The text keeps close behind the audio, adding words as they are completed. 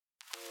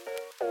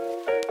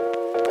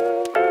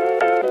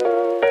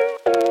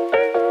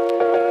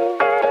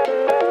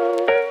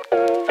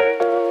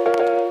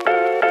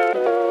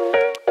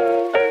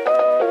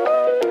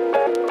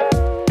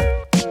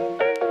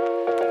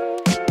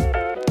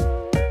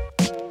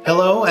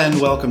Hello and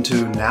welcome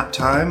to Nap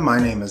Time. My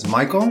name is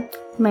Michael.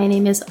 My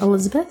name is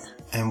Elizabeth.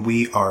 And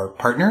we are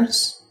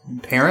partners,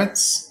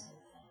 parents.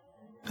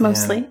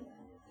 Mostly.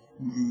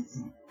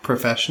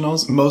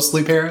 Professionals.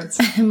 Mostly parents.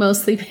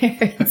 Mostly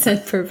parents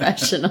and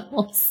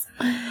professionals.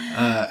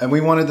 And we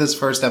wanted this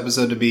first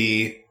episode to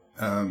be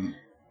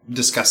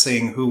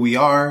discussing who we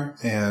are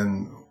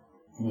and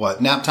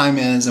what nap time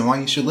is and why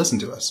you should listen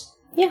to us.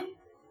 Yeah.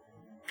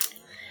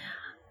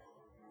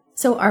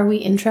 So are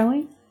we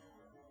introing?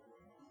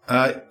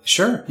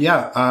 Sure.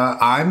 Yeah.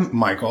 I'm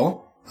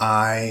Michael.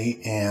 I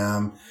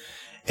am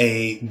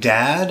a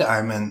dad.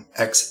 I'm an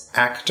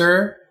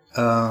ex-actor.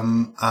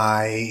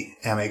 I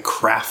am a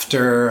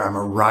crafter. I'm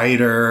a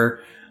writer.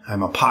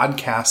 I'm a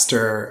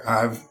podcaster.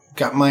 I've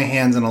got my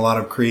hands in a lot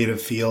of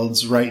creative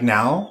fields right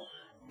now.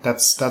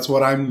 That's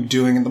what I'm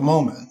doing at the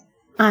moment.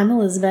 I'm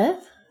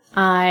Elizabeth.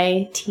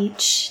 I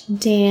teach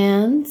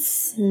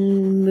dance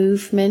and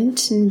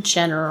movement in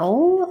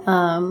general.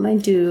 I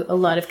do a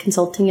lot of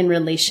consulting in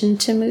relation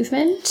to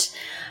movement.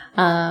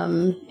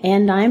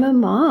 And I'm a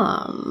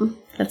mom.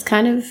 That's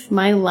kind of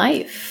my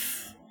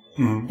life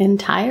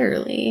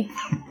entirely.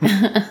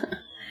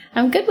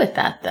 I'm good with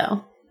that,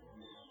 though.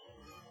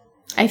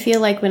 I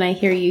feel like when I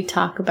hear you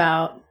talk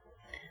about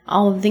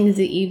all the things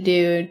that you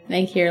do,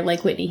 I hear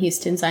like Whitney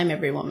Houston's I'm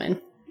Every Woman.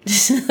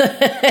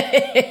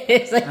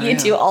 It's like you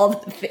do all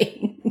the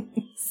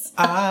things.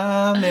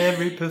 I'm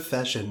every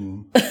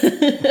profession.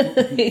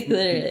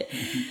 Literally.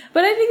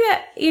 But I think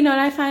that, and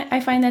I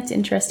find that's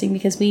interesting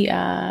because we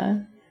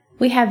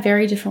have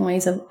very different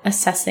ways of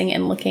assessing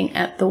and looking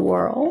at the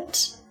world.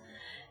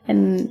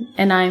 And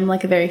I'm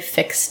like a very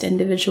fixed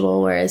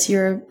individual, whereas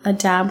you're a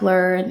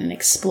dabbler and an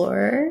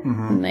explorer.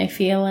 Mm-hmm. And I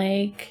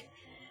think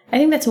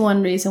that's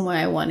one reason why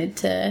I wanted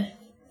to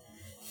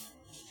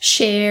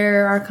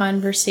share our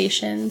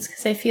conversations,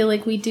 because I feel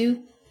like we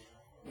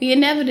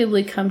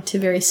inevitably come to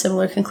very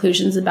similar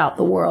conclusions about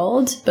the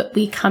world, but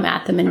we come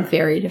at them in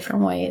very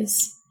different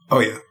ways. Oh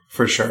yeah,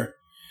 for sure.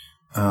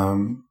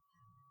 I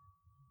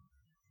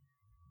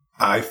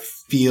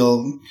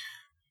feel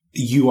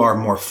you are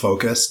more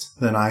focused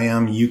than I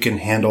am. You can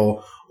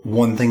handle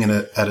one thing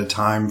at a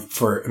time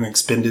for an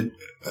extended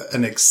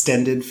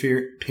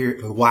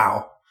period.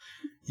 Wow.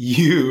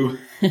 You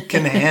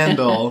can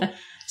handle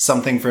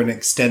something for an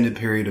extended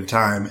period of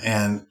time,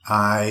 and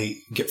I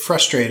get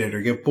frustrated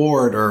or get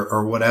bored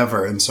or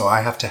whatever. And so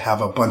I have to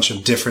have a bunch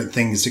of different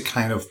things to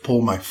kind of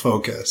pull my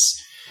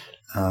focus.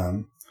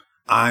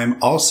 I'm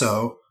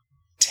also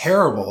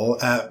terrible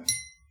at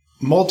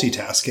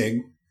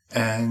multitasking,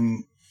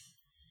 and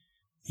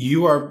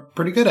you are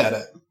pretty good at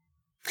it.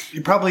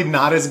 You're probably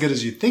not as good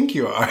as you think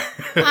you are,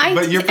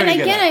 but you're pretty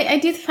good at it. I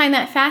do find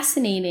that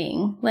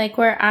fascinating, like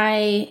where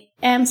I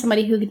am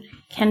somebody who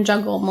can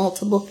juggle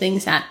multiple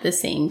things at the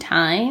same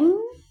time.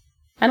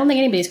 I don't think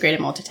anybody's great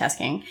at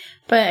multitasking,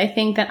 but I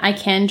think that I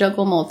can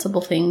juggle multiple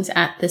things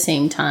at the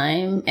same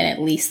time and at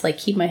least like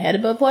keep my head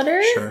above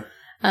water. Sure.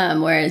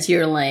 Whereas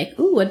you're like,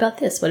 ooh, what about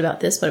this? What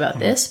about this? What about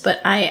this?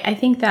 But I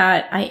think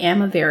that I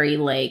am a very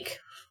like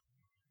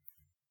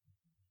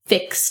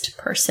fixed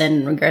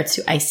person in regards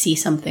to I see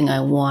something,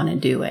 I want to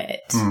do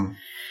it.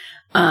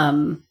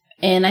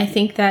 And I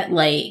think that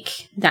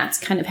like that's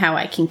kind of how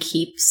I can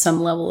keep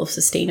some level of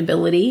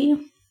sustainability.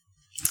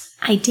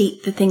 I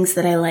date the things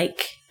that I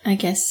like, I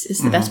guess is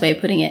the best way of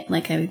putting it.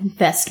 Like I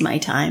invest my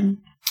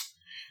time.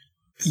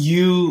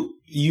 You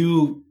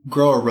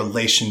grow a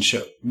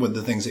relationship with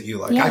the things that you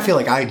like. Yeah. I feel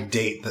like I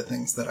date the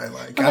things that I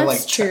like. Well,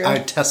 that's true. I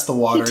test the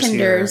waters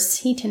here.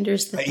 He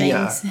Tinders the things.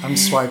 Yeah, I'm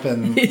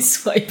swiping. He's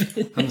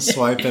swiping. I'm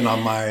swiping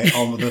on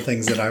all of the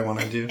things that I want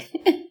to do.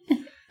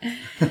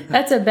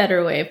 That's a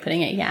better way of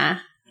putting it, yeah.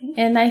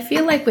 And I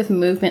feel like with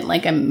movement,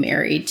 like I'm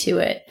married to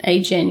it. I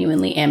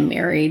genuinely am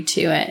married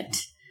to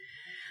it.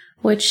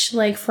 Which,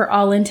 like, for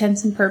all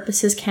intents and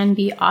purposes can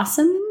be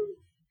awesome.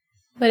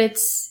 But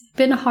it's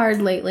been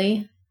hard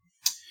lately.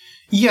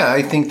 Yeah,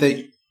 I think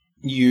that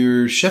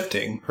you're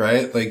shifting,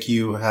 right? Like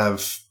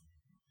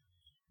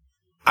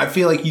I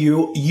feel like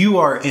you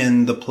are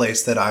in the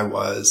place that I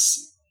was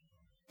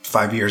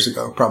 5 years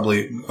ago,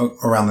 probably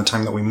around the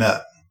time that we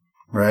met,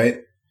 right?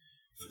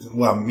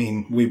 Well, I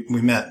mean,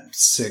 we met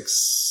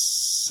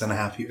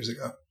 6.5 years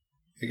ago,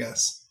 I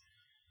guess.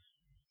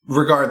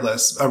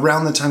 Regardless,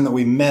 around the time that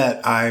we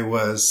met, I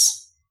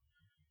was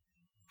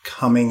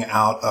coming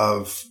out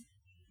of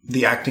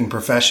the acting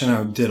profession.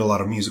 I did a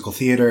lot of musical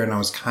theater, and I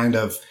was kind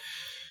of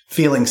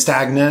feeling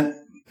stagnant,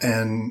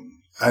 and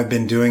I've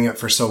been doing it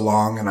for so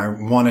long, and I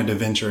wanted to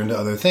venture into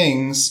other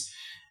things.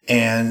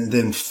 And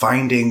then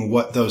finding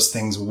what those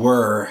things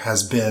were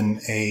has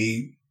been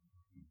a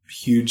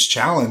huge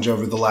challenge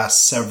over the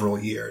last several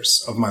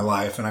years of my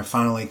life. And I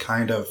finally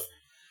kind of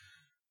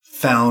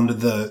found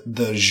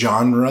the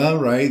genre,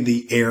 right?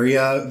 The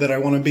area that I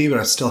want to be, but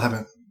I still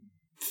haven't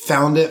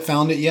found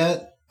it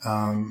yet.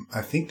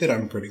 I think that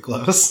I'm pretty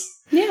close.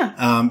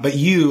 Yeah. But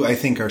you, I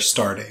think, are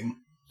starting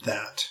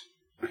that.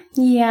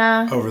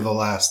 Yeah. Over the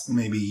last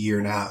maybe year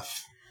and a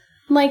half.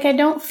 Like, I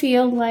don't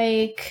feel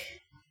like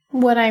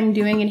what I'm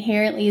doing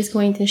inherently is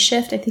going to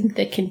shift. I think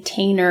the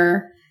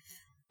container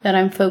that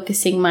I'm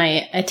focusing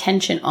my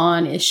attention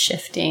on is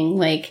shifting.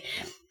 Like,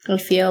 I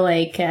feel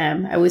like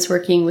I was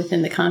working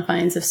within the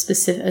confines of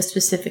a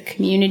specific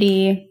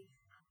community,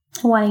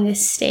 wanting to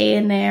stay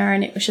in there.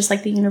 And it was just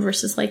like the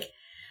universe is like,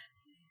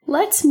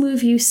 let's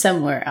move you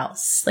somewhere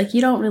else. Like, you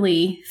don't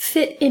really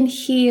fit in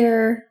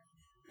here.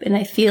 And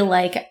I feel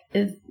like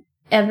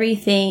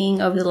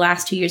everything over the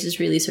last 2 years has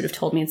really sort of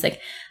told me, it's like,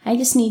 I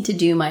just need to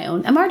do my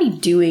own. I'm already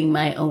doing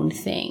my own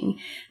thing,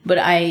 but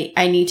I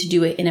need to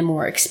do it in a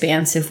more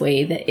expansive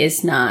way that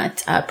is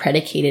not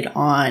predicated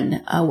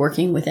on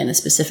working within a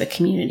specific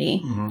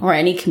community or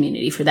any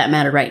community for that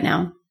matter right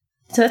now.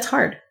 So that's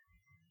hard.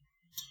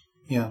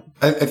 Yeah.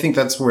 I think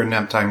that's where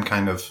nap time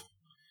kind of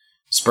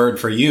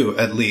spurred for you,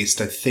 at least.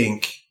 I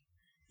think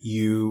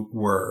you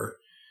were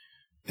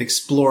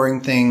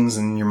exploring things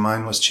and your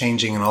mind was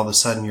changing, and all of a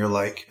sudden you're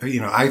like,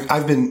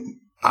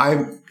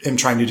 I am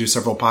trying to do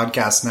several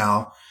podcasts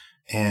now,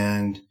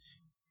 and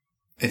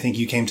I think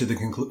you came to the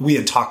conclusion, we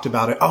had talked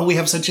about it. Oh, we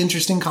have such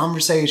interesting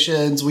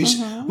conversations.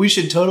 We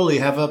should totally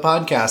have a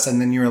podcast.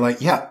 And then you were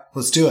like, yeah,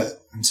 let's do it.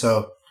 And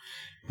so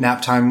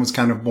nap time was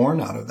kind of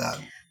born out of that.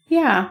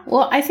 Yeah.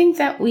 Well, I think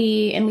that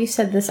I've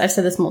said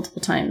this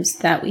multiple times,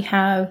 that we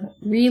have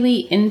really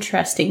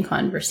interesting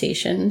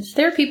conversations.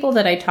 There are people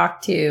that I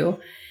talk to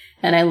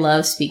and I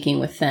love speaking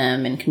with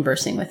them and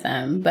conversing with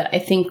them. But I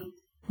think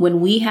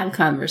when we have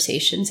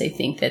conversations, I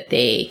think that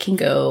they can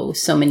go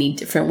so many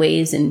different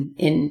ways and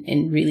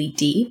really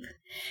deep,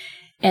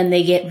 and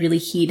they get really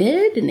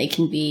heated and they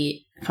can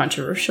be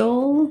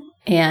controversial.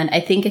 And I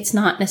think it's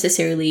not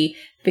necessarily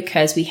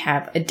because we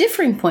have a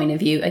differing point of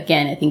view.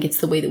 Again, I think it's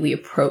the way that we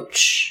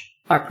approach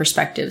our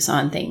perspectives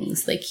on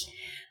things. Like,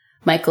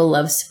 Michael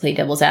loves to play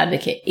devil's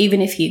advocate,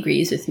 even if he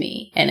agrees with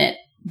me, and it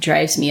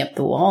drives me up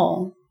the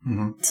wall.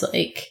 Mm-hmm. It's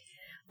like,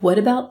 what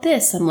about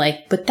this? I'm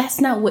like, but that's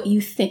not what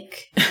you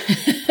think.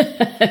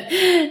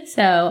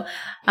 So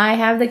I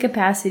have the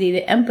capacity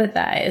to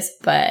empathize,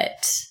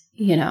 but,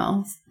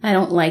 I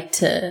don't like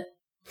to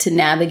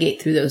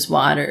navigate through those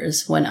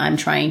waters when I'm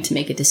trying to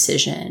make a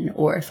decision,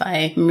 or if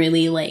I'm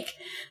really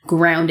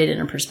grounded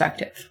in a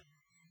perspective.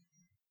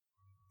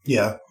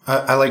 Yeah.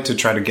 I like to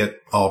try to get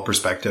all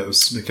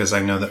perspectives, because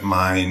I know that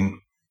mine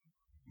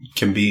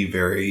can be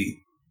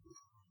very,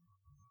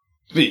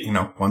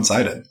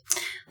 one-sided.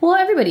 Well,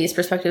 everybody's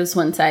perspective is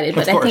one-sided,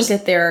 but I think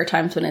that there are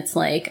times when it's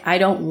like, I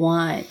don't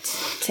want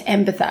to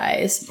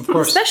empathize, of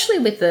course, especially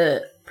with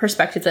the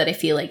perspective that I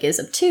feel like is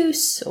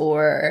obtuse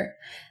or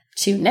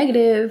too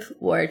negative,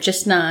 or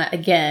just not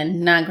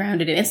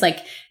grounded in. It's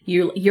like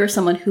you're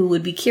someone who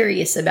would be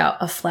curious about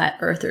a flat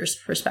earther's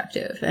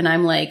perspective, and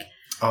I'm like,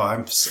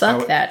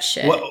 fuck that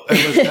shit. Well,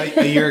 it was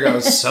a year ago. I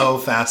was so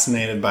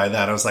fascinated by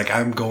that. I was like,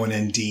 I'm going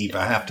in deep.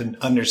 I have to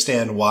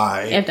understand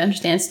why. You have to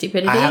understand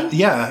stupidity?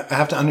 I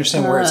have to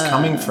understand where it's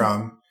coming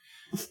from.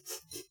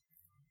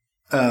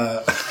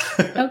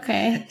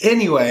 Okay.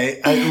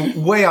 Anyway,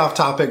 way off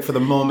topic for the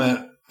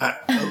moment.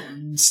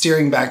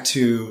 Steering back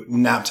to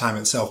nap time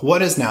itself.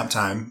 What is nap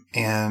time,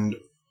 and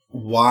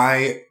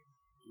why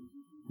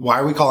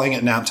are we calling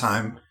it nap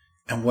time,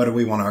 and what do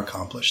we want to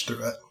accomplish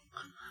through it?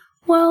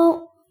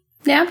 Well,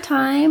 nap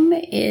time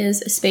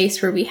is a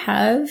space where we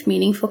have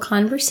meaningful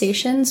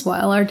conversations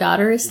while our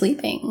daughter is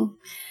sleeping.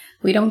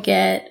 We don't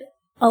get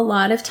a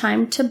lot of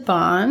time to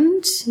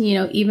bond.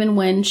 Even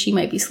when she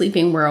might be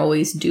sleeping, we're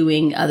always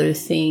doing other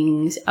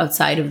things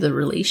outside of the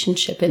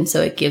relationship. And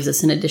so it gives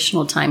us an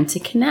additional time to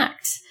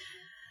connect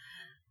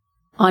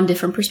on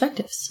different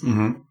perspectives.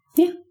 Mm-hmm.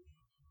 Yeah.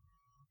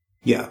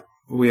 Yeah.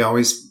 We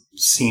always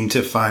seem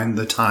to find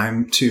the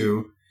time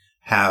to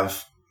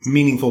have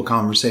meaningful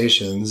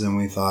conversations. And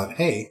we thought,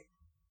 hey,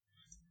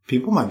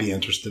 people might be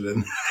interested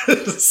in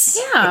this.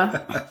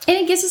 Yeah. And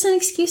it gives us an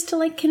excuse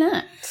to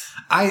connect.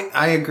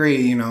 I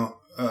agree.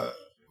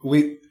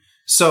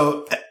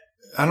 So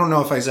I don't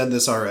know if I said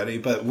this already,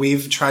 but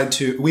we've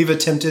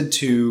attempted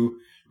to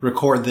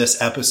record this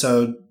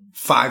episode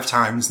 5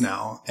 times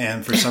now.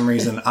 And for some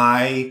reason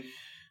I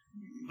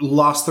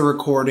lost the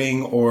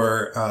recording,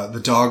 or the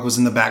dog was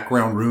in the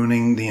background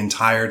ruining the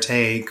entire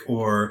take,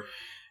 or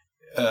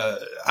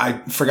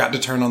I forgot to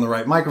turn on the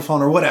right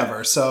microphone, or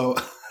whatever. So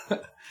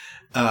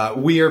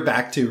we are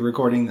back to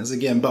recording this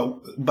again,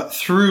 but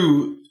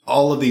through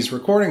all of these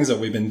recordings that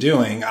we've been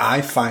doing,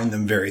 I find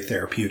them very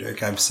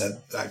therapeutic. I've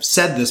said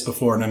this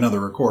before in another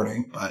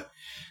recording, but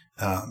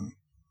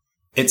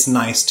it's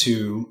nice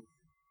to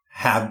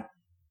have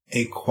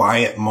a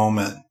quiet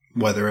moment,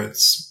 whether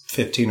it's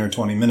 15 or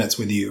 20 minutes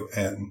with you,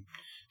 and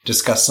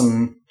discuss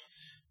some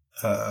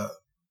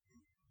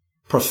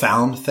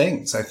profound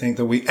things. I think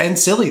that and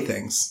silly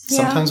things. Yeah.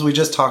 Sometimes we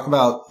just talk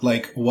about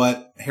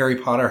what Harry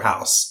Potter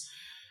house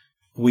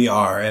we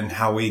are and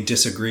how we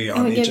disagree on each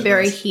of those. We get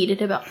very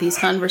heated about these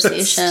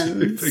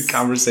conversations.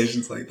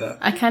 Conversations like that.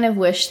 I kind of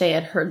wish they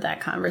had heard that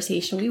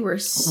conversation. He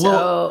was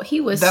that'll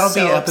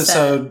be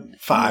episode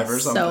 5 or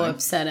something. So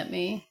upset at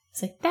me.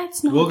 It's like,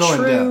 that's not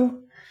true.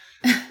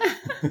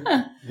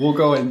 We'll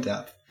go in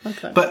depth.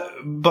 Okay.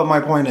 But my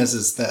point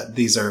is that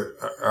these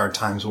are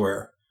times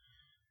where,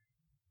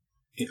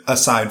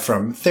 aside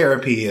from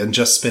therapy and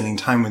just spending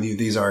time with you,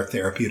 these are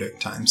therapeutic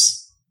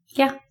times.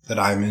 Yeah. That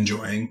I'm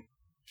enjoying.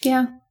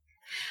 Yeah.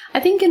 I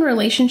think in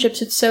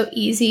relationships, it's so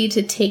easy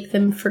to take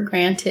them for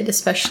granted,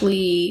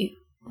 especially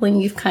when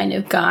you've kind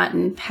of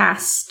gotten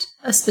past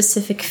a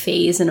specific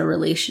phase in a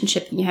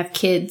relationship and you have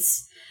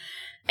kids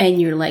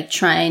and you're like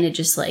trying to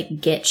just like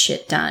get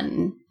shit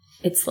done.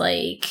 It's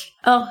like,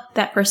 oh,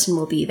 that person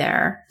will be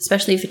there,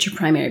 especially if it's your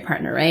primary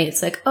partner, right?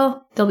 It's like,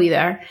 oh, they'll be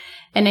there.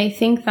 And I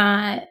think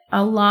that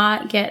a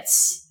lot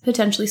gets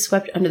potentially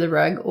swept under the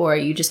rug, or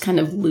you just kind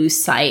of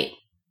lose sight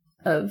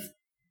of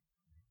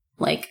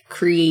like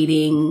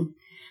creating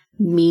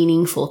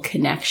meaningful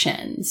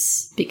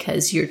connections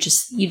because you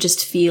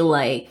just feel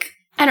like,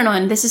 I don't know.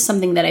 And this is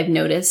something that I've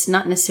noticed,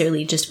 not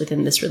necessarily just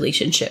within this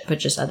relationship, but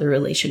just other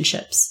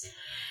relationships.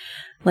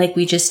 Like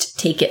we just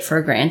take it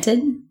for granted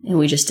and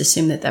we just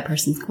assume that that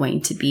person's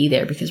going to be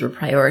there because we're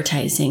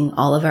prioritizing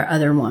all of our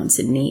other wants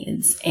and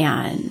needs.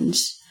 And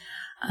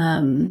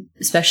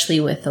especially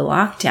with the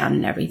lockdown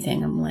and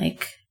everything, I'm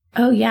like,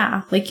 oh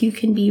yeah, like you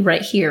can be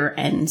right here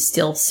and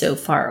still so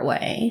far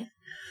away.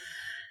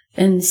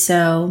 And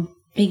so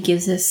it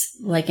gives us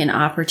like an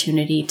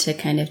opportunity to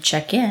kind of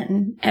check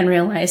in and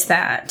realize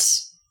that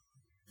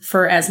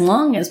for as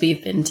long as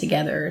we've been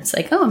together, it's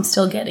like, oh, I'm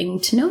still getting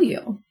to know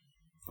you.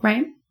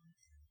 Right?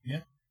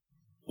 Yeah.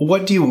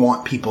 What do you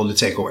want people to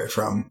take away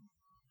from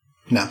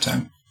nap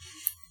time?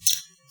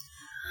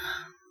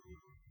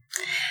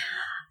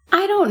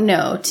 I don't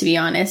know, to be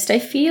honest. I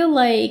feel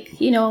like,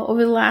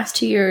 over the last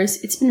 2 years,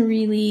 it's been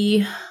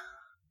really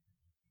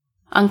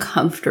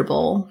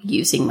uncomfortable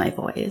using my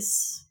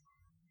voice.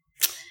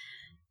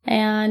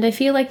 And I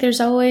feel like there's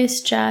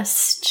always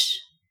just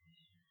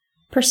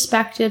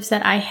perspectives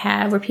that I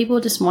have where people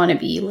just want to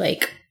be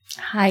like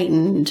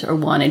heightened or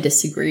want to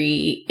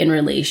disagree in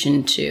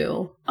relation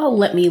to, oh,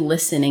 let me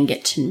listen and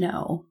get to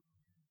know.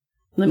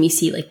 Let me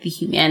see like the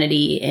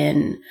humanity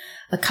in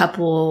a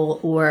couple,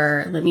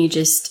 or let me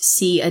just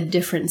see a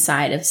different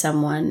side of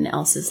someone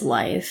else's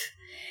life.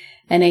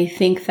 And I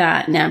think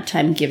that nap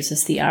time gives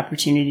us the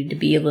opportunity to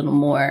be a little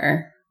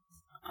more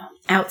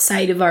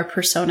outside of our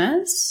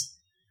personas,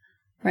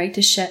 right?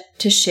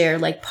 To share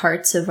like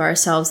parts of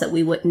ourselves that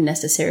we wouldn't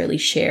necessarily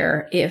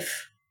share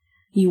if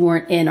you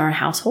weren't in our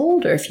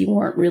household or if you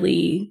weren't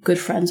really good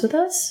friends with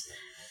us.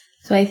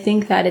 So I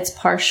think that it's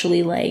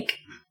partially like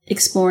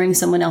exploring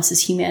someone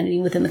else's humanity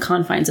within the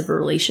confines of a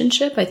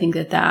relationship. I think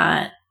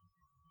that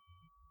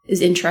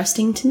is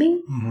interesting to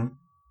me. Mm-hmm.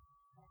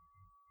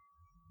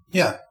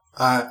 Yeah,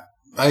 I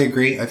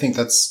agree. I think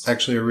that's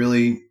actually a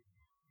really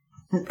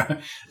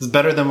it's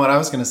better than what I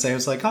was going to say. It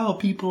was like, oh,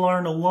 people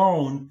aren't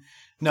alone.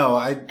 No,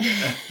 I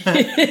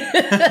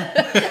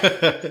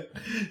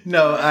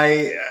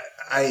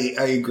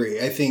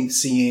agree. I think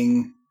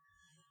seeing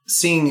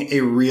a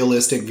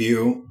realistic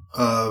view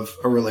of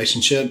a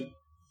relationship,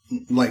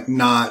 like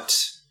not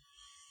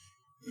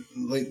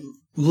like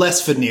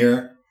less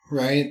veneer,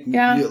 right?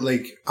 Yeah.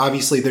 Like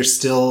obviously there's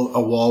still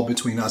a wall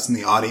between us and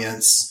the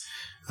audience,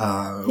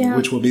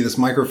 which will be this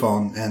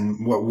microphone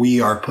and what we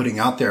are putting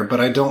out there.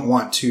 But I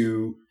want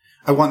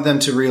them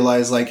to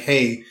realize like,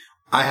 hey,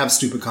 I have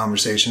stupid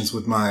conversations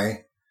with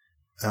my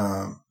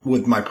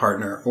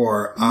partner,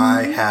 or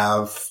I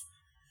have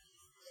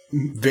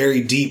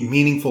very deep,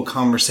 meaningful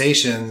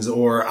conversations,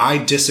 or I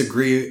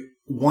disagree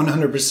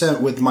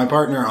 100% with my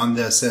partner on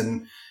this,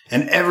 and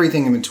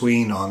everything in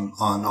between on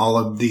all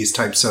of these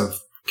types of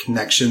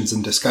connections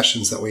and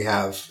discussions that we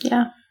have.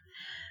 Yeah.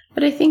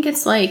 But I think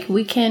it's like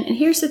and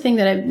here's the thing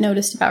that I've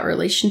noticed about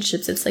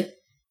relationships. It's like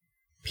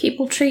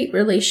people treat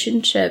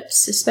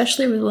relationships,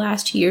 especially over the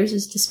last 2 years,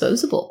 as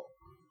disposable.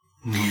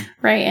 Mm-hmm.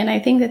 Right. And I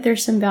think that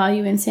there's some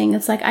value in saying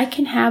it's like I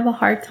can have a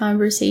hard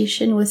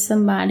conversation with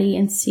somebody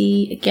and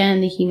see, again,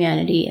 the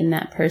humanity in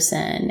that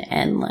person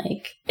and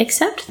like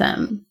accept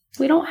them.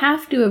 We don't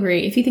have to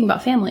agree. If you think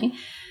about family,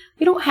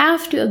 we don't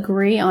have to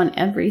agree on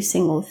every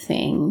single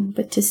thing,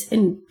 but to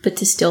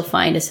still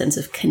find a sense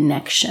of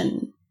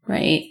connection.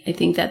 Right. I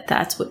think that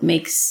that's what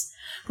makes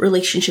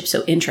relationships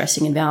so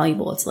interesting and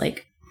valuable. It's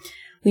like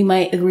we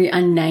might agree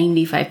on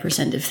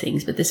 95% of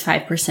things, but this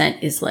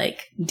 5% is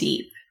like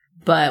deep.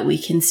 But we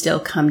can still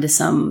come to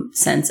some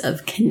sense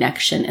of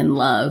connection and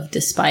love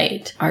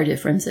despite our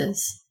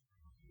differences.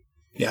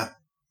 Yeah.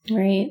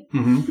 Right?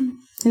 Mm-hmm.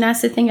 And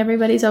that's the thing.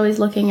 Everybody's always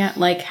looking at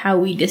like how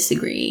we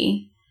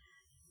disagree.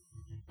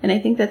 And I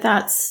think that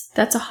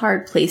that's a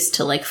hard place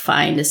to like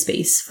find a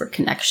space for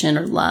connection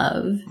or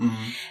love.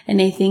 Mm-hmm.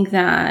 And I think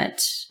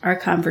that our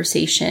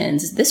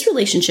conversations, this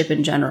relationship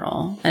in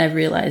general, and I've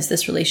realized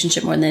this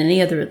relationship more than any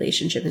other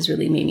relationship has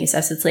really made me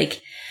assess. It's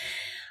like,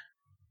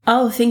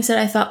 things that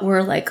I thought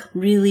were like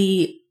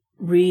really,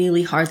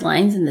 really hard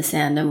lines in the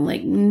sand. I'm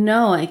like,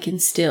 no, I can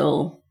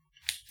still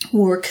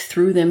work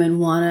through them and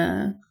want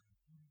to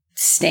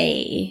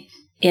stay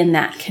in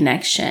that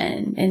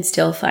connection and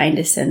still find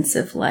a sense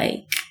of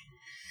like,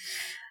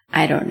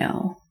 I don't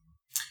know.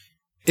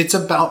 it's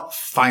about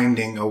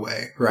finding a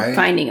way, right?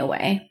 Finding a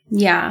way.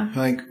 Yeah.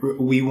 Like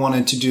we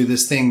wanted to do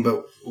this thing,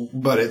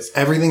 but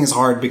everything is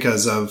hard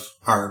because of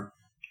our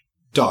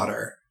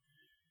daughter.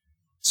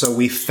 So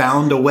we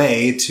found a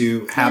way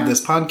to have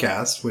this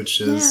podcast, which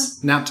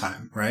is nap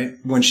time, right?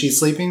 When she's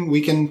sleeping,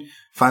 we can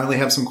finally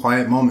have some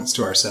quiet moments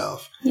to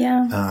ourselves.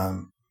 Yeah.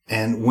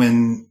 And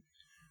when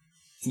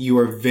you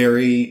are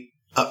very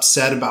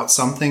upset about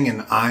something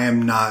and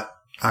I'm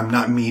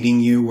not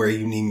meeting you where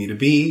you need me to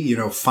be,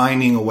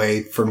 finding a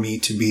way for me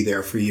to be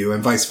there for you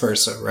and vice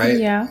versa, right?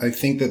 Yeah. I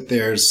think that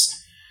there's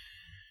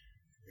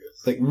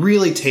like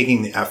really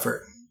taking the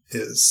effort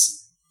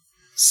is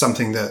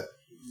something that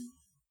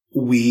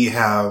we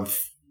have,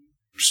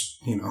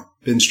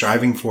 been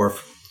striving for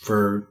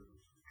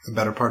a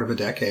better part of a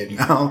decade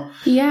now.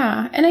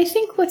 Yeah. And I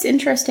think what's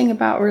interesting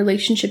about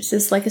relationships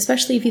is like,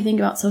 especially if you think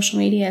about social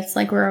media, it's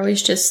like we're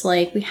always just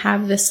like, we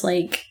have this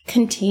like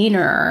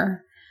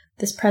container,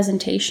 this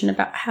presentation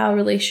about how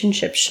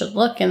relationships should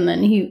look. And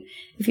then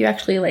if you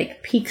actually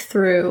like peek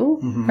through,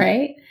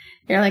 right?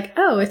 You're like,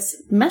 oh, it's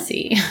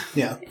messy.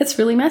 Yeah. It's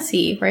really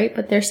messy, right?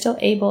 But they're still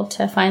able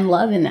to find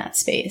love in that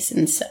space.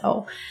 And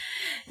so,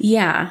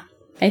 yeah,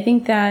 I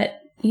think that,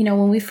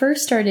 when we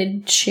first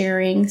started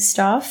sharing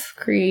stuff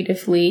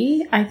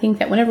creatively, I think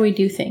that whenever we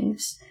do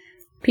things,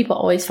 people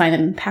always find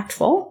them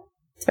impactful,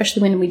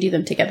 especially when we do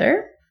them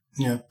together.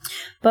 Yeah.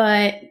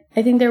 But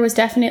I think there was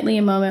definitely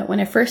a moment when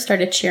I first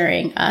started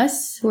sharing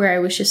us where I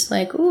was just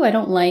like, ooh, I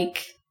don't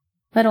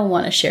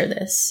want to share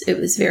this. It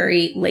was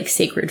very like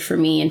sacred for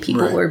me, and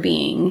people were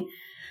being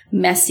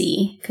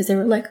messy because they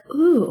were like,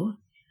 ooh,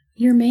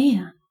 you're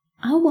man.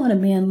 I want a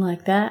man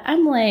like that.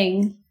 I'm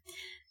like,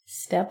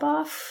 step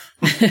off,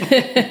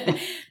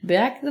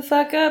 back the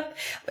fuck up.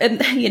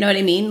 And you know what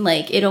I mean?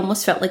 Like it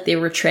almost felt like they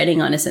were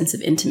treading on a sense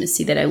of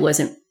intimacy that I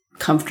wasn't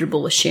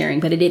comfortable with sharing,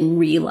 but I didn't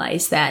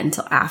realize that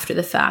until after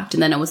the fact.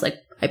 And then I was like,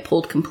 I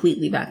pulled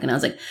completely back and I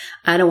was like,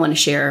 I don't want to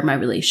share my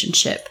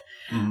relationship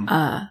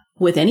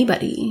with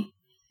anybody.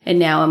 And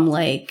now I'm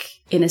like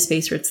in a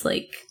space where it's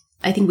like,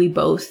 I think we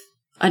both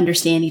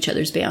understand each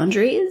other's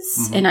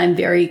boundaries, and I'm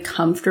very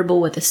comfortable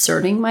with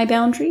asserting my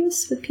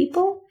boundaries with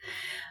people.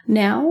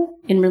 Now,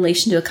 in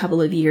relation to a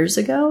couple of years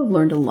ago,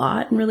 learned a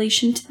lot in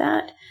relation to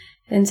that.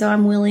 And so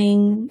I'm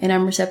willing and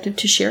I'm receptive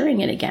to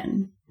sharing it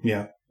again.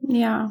 Yeah.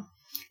 Yeah.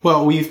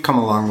 Well, we've come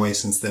a long way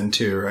since then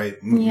too, right?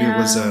 Yeah. It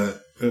was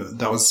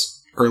that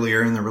was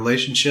earlier in the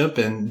relationship.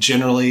 And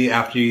generally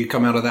after you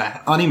come out of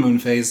that honeymoon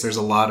phase, there's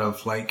a lot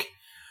of like,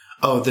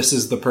 oh, this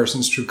is the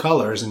person's true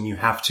colors. And you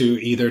have to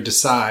either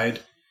decide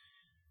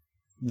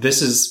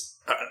this is,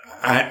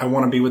 I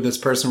want to be with this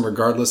person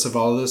regardless of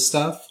all this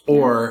stuff,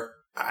 or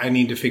I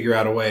need to figure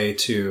out a way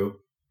to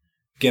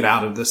get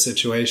out of this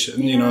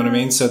situation. You know what I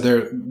mean? So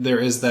there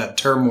is that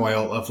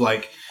turmoil of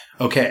like,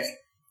 okay,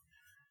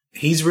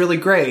 he's really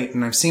great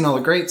and I've seen all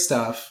the great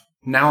stuff.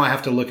 Now I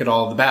have to look at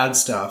all the bad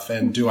stuff.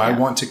 And do I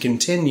want to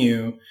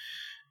continue,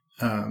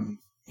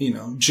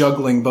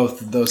 juggling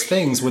both of those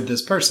things with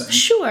this person?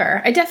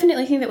 Sure. I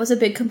definitely think that was a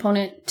big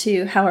component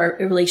to how our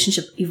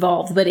relationship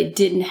evolved, but it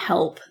didn't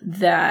help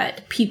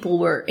that people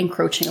were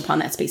encroaching upon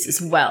that space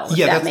as well.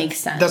 Yeah, that makes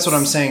sense. That's what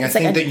I'm saying. I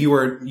think that you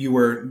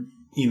were,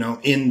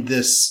 in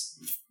this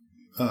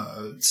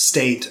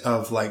state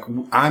of like,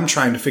 I'm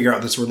trying to figure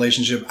out this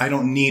relationship. I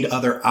don't need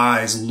other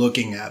eyes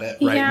looking at it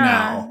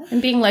now.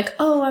 And being like,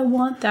 oh, I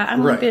want that.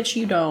 I'm like, bitch,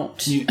 you don't.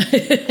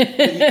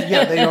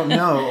 They don't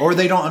know, or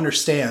they don't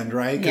understand,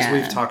 right? Because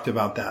we've talked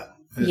about that.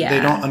 Yeah. They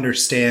don't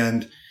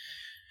understand.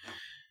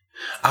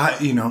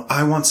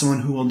 I want someone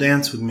who will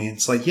dance with me.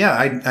 It's like,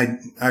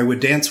 I would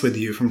dance with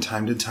you from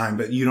time to time,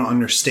 but you don't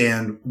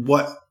understand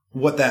what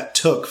that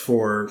took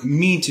for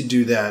me to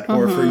do that,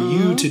 or for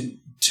you to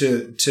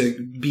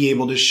be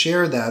able to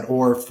share that,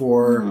 or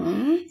for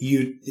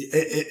you,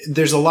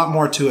 there's a lot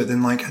more to it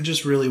than like, I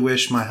just really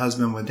wish my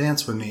husband would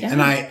dance with me. Yeah.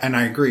 And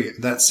I agree.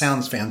 That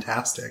sounds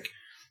fantastic.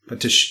 But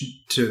to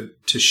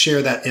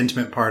share that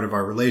intimate part of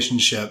our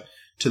relationship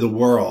to the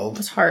world, it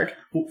was hard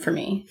for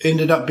me.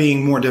 Ended up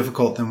being more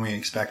difficult than we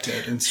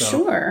expected. And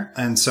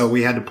so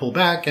we had to pull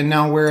back, and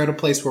now we're at a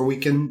place where we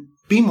can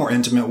be more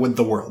intimate with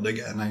the world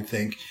again, I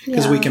think,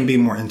 because we can be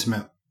more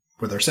intimate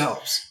with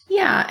ourselves.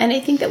 Yeah. And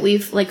I think that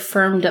we've like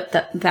firmed up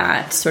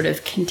that sort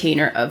of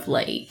container of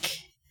like,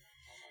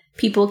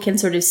 people can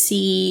sort of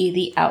see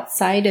the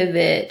outside of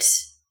it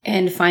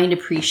and find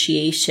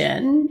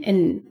appreciation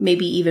and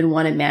maybe even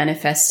want to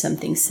manifest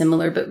something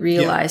similar, but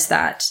realize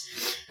that,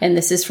 and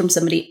this is from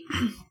somebody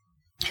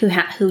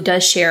who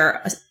does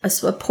share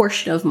a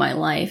portion of my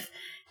life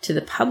to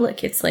the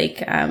public. It's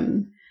like,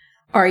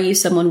 are you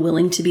someone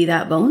willing to be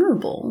that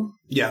vulnerable?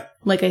 Yeah.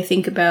 Like I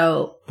think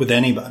about... With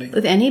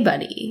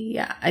anybody.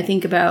 Yeah. I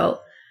think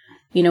about,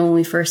 when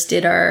we first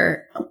did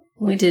our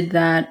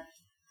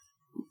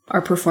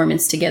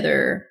performance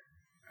together,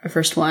 our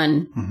first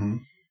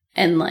one,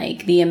 and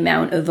like the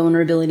amount of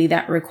vulnerability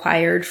that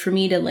required for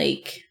me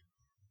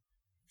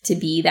to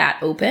be that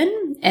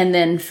open, and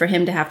then for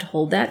him to have to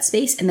hold that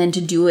space and then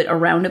to do it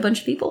around a bunch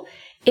of people,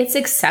 it's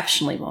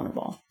exceptionally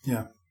vulnerable.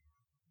 Yeah.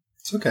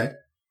 It's okay.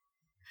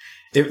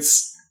 it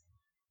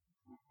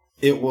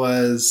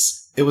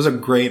was a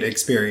great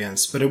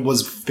experience, but it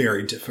was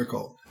very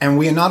difficult. And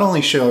we not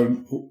only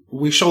showed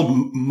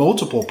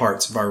multiple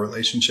parts of our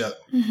relationship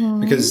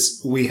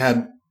because we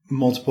had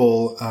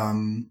multiple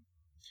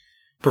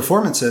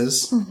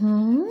performances,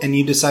 and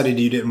you decided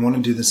you didn't want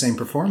to do the same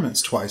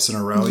performance twice in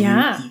a row.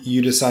 Yeah.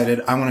 You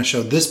decided, I want to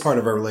show this part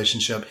of our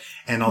relationship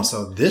and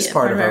also this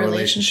part of our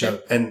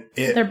relationship. And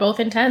they're both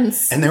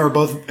intense. And they were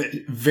both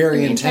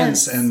very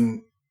intense.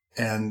 And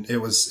it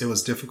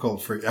was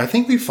difficult for you. I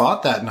think we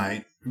fought that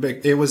night.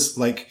 But it was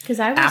like, because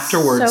I was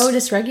afterwards, so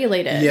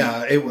dysregulated.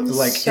 Yeah. It was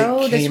like,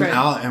 so it came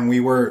out and we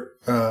were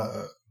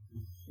a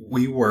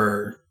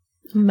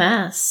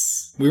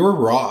mess. We were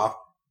raw.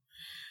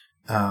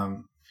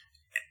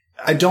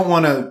 I don't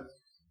want to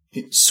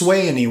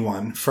sway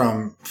anyone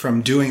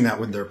from doing that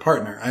with their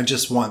partner. I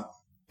just want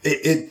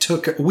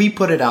we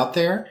put it out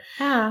there,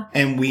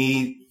 and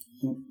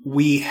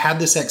we had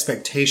this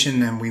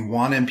expectation, and we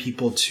wanted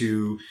people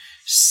to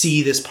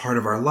see this part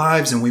of our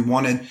lives, and we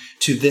wanted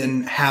to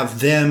then have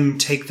them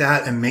take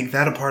that and make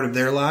that a part of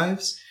their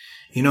lives.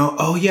 You know,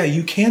 oh yeah,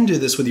 you can do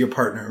this with your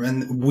partner,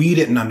 and we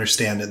didn't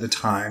understand at the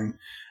time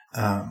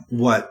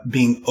what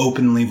being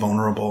openly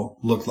vulnerable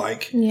looked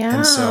like.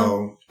 Yeah.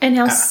 And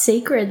how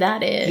sacred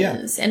that is.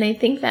 Yeah. And I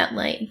think that,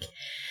 like,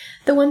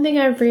 the one thing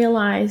I've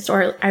realized,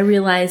 or I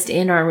realized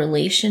in our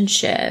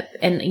relationship,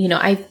 and, you know,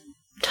 I've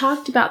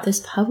talked about this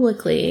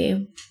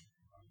publicly,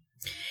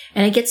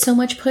 and I get so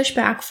much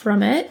pushback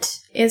from it,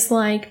 is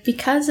like,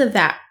 because of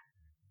that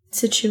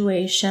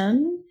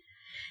situation,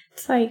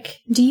 it's like,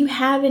 do you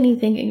have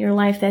anything in your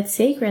life that's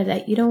sacred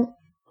that you don't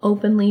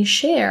openly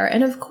share?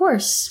 And of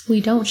course,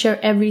 we don't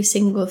share every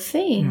single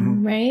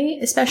thing, right?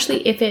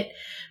 Especially if it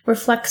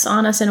reflects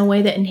on us in a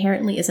way that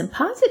inherently isn't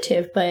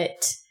positive.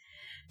 But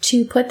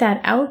to put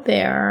that out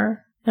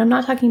there, and I'm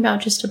not talking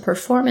about just a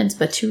performance,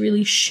 but to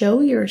really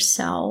show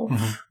yourself,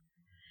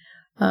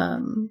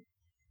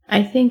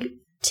 I think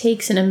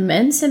takes an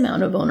immense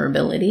amount of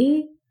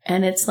vulnerability.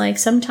 And it's like,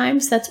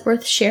 sometimes that's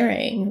worth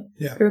sharing.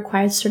 Yeah. It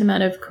requires a certain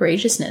amount of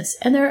courageousness.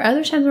 And there are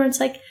other times where it's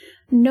like,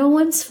 no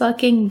one's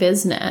fucking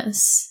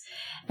business.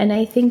 And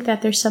I think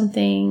that there's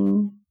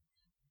something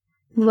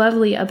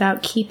lovely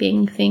about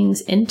keeping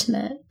things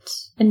intimate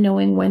and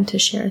knowing when to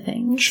share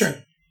things. Sure.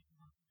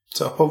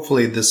 So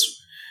hopefully this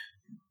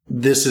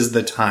is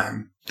the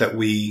time that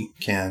we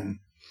can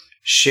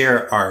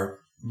share our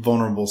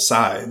vulnerable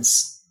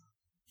sides,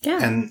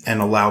 and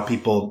allow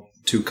people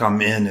to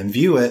come in and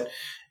view it,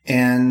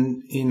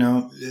 and, you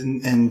know,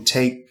 and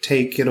take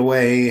it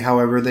away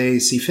however they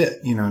see fit.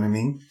 You know what I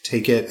mean?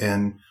 Take it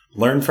and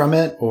learn from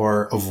it,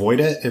 or avoid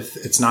it if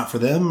it's not for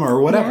them,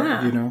 or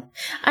whatever, you know?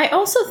 I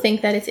also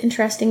think that it's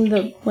interesting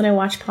when I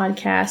watch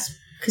podcasts,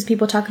 because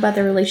people talk about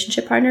their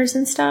relationship partners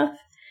and stuff.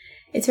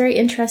 It's very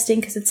interesting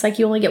because it's like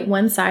you only get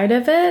one side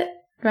of it,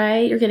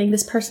 right? You're getting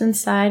this person's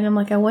side. And I'm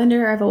like,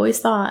 I've always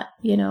thought,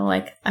 you know,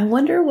 like, I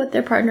wonder what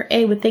their partner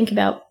A would think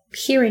about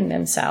hearing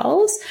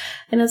themselves.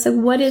 And it's like,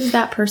 what is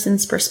that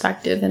person's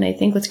perspective? And I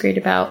think what's great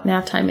about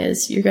nap time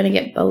is you're going to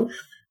get both.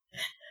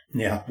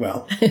 Yeah,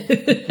 well.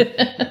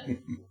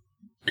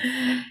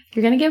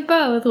 You're going to get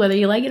both, whether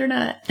you like it or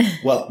not.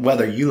 Well,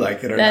 whether you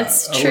like it or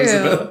That's not. True.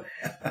 Elizabeth.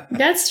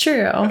 That's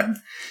true.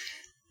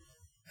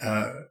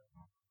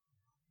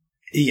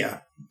 Yeah,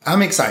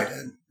 I'm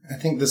excited. I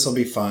think this will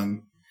be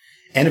fun.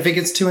 And if it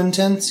gets too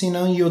intense, you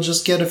know, you'll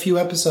just get a few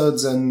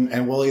episodes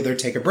and we'll either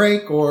take a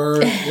break or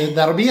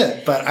that'll be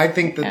it. But I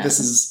think that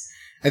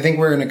I think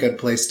we're in a good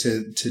place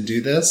to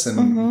do this.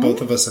 And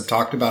both of us have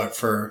talked about it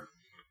for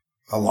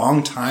a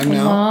long time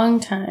now. A long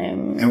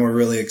time. And we're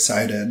really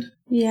excited.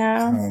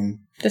 Yeah.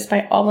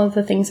 Despite all of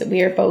the things that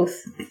we are both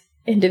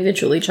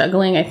individually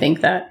juggling, I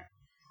think that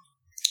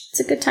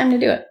it's a good time to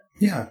do it.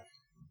 Yeah.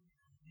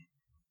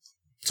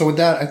 So with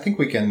that, I think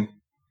we can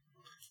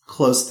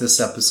close this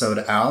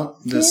episode out,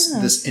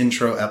 this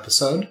intro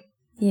episode.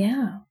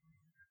 Yeah.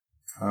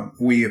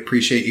 We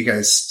appreciate you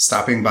guys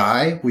stopping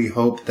by. We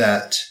hope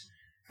that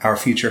our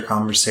future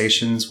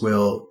conversations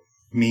will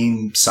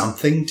mean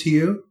something to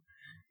you.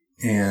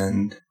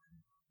 And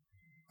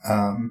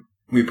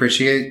we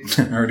appreciate...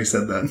 I already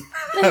said that.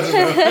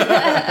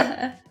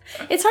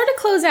 It's hard to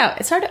close out.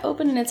 It's hard to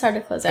open and it's hard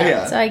to close out.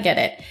 Yeah. So I get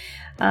it.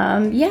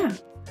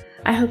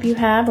 I hope you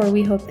have, or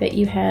we hope that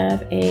you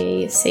have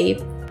a safe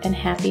and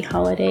happy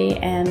holiday.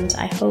 And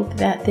I hope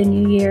that the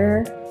new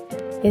year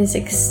is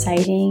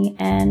exciting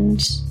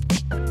and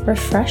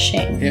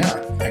refreshing. Yeah.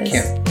 I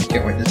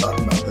can't wait to talk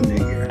about the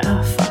new year.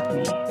 Oh, fuck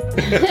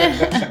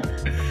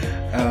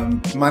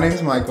me. My name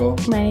is Michael.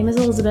 My name is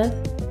Elizabeth.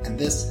 And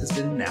this has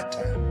been Nap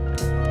Time.